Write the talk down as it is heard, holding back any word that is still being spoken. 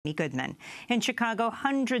Goodman. In Chicago,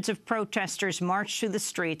 hundreds of protesters marched through the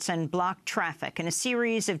streets and blocked traffic in a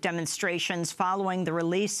series of demonstrations following the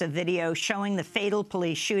release of video showing the fatal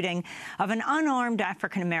police shooting of an unarmed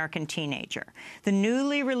African-American teenager. The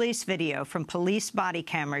newly released video from police body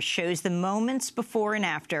cameras shows the moments before and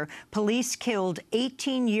after police killed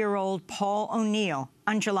 18-year-old Paul O'Neill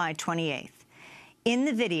on July 28th. In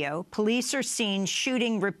the video, police are seen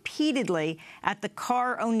shooting repeatedly at the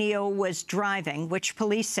car O'Neill was driving, which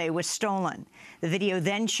police say was stolen. The video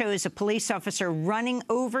then shows a police officer running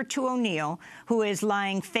over to O'Neill, who is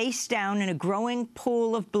lying face down in a growing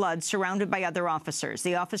pool of blood surrounded by other officers.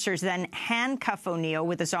 The officers then handcuff O'Neill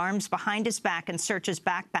with his arms behind his back and search his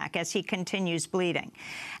backpack as he continues bleeding.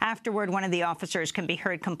 Afterward, one of the officers can be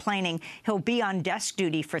heard complaining he'll be on desk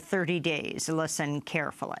duty for 30 days. Listen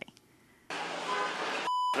carefully.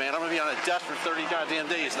 Man, I'm going to be on a desk for 30 goddamn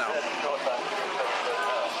days now.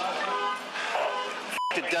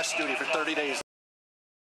 Desk duty for 30 days.